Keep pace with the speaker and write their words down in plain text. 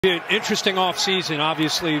An interesting offseason,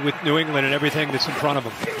 obviously, with New England and everything that's in front of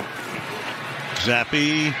them.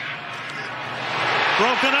 Zappi.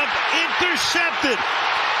 Broken up, intercepted.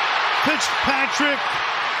 Fitzpatrick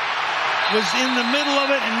was in the middle of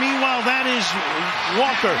it, and meanwhile that is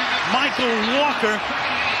Walker. Mykal Walker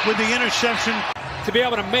with the interception. To be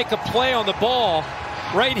able to make a play on the ball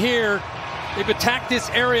right here, they've attacked this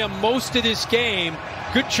area most of this game.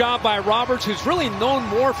 Good job by Roberts, who's really known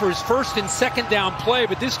more for his first and second down play,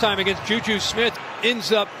 but this time against Juju Smith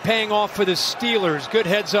ends up paying off for the Steelers. Good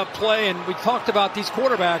heads-up play, and we talked about these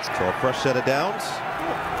quarterbacks. So a fresh set of downs.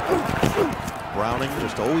 Browning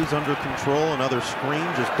just always under control. Another screen,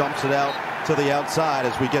 just dumps it out to the outside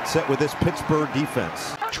as we get set with this Pittsburgh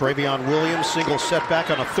defense. Travion Williams, single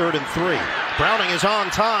setback on a 3rd and 3. Browning is on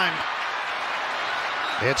time.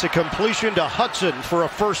 It's a completion to Hudson for a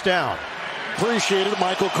first down. Appreciated.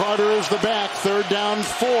 Michael Carter is the back. 3rd down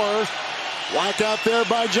 4. Whack out there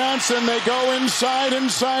by Johnson. They go inside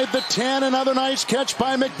the 10. Another nice catch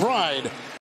by McBride.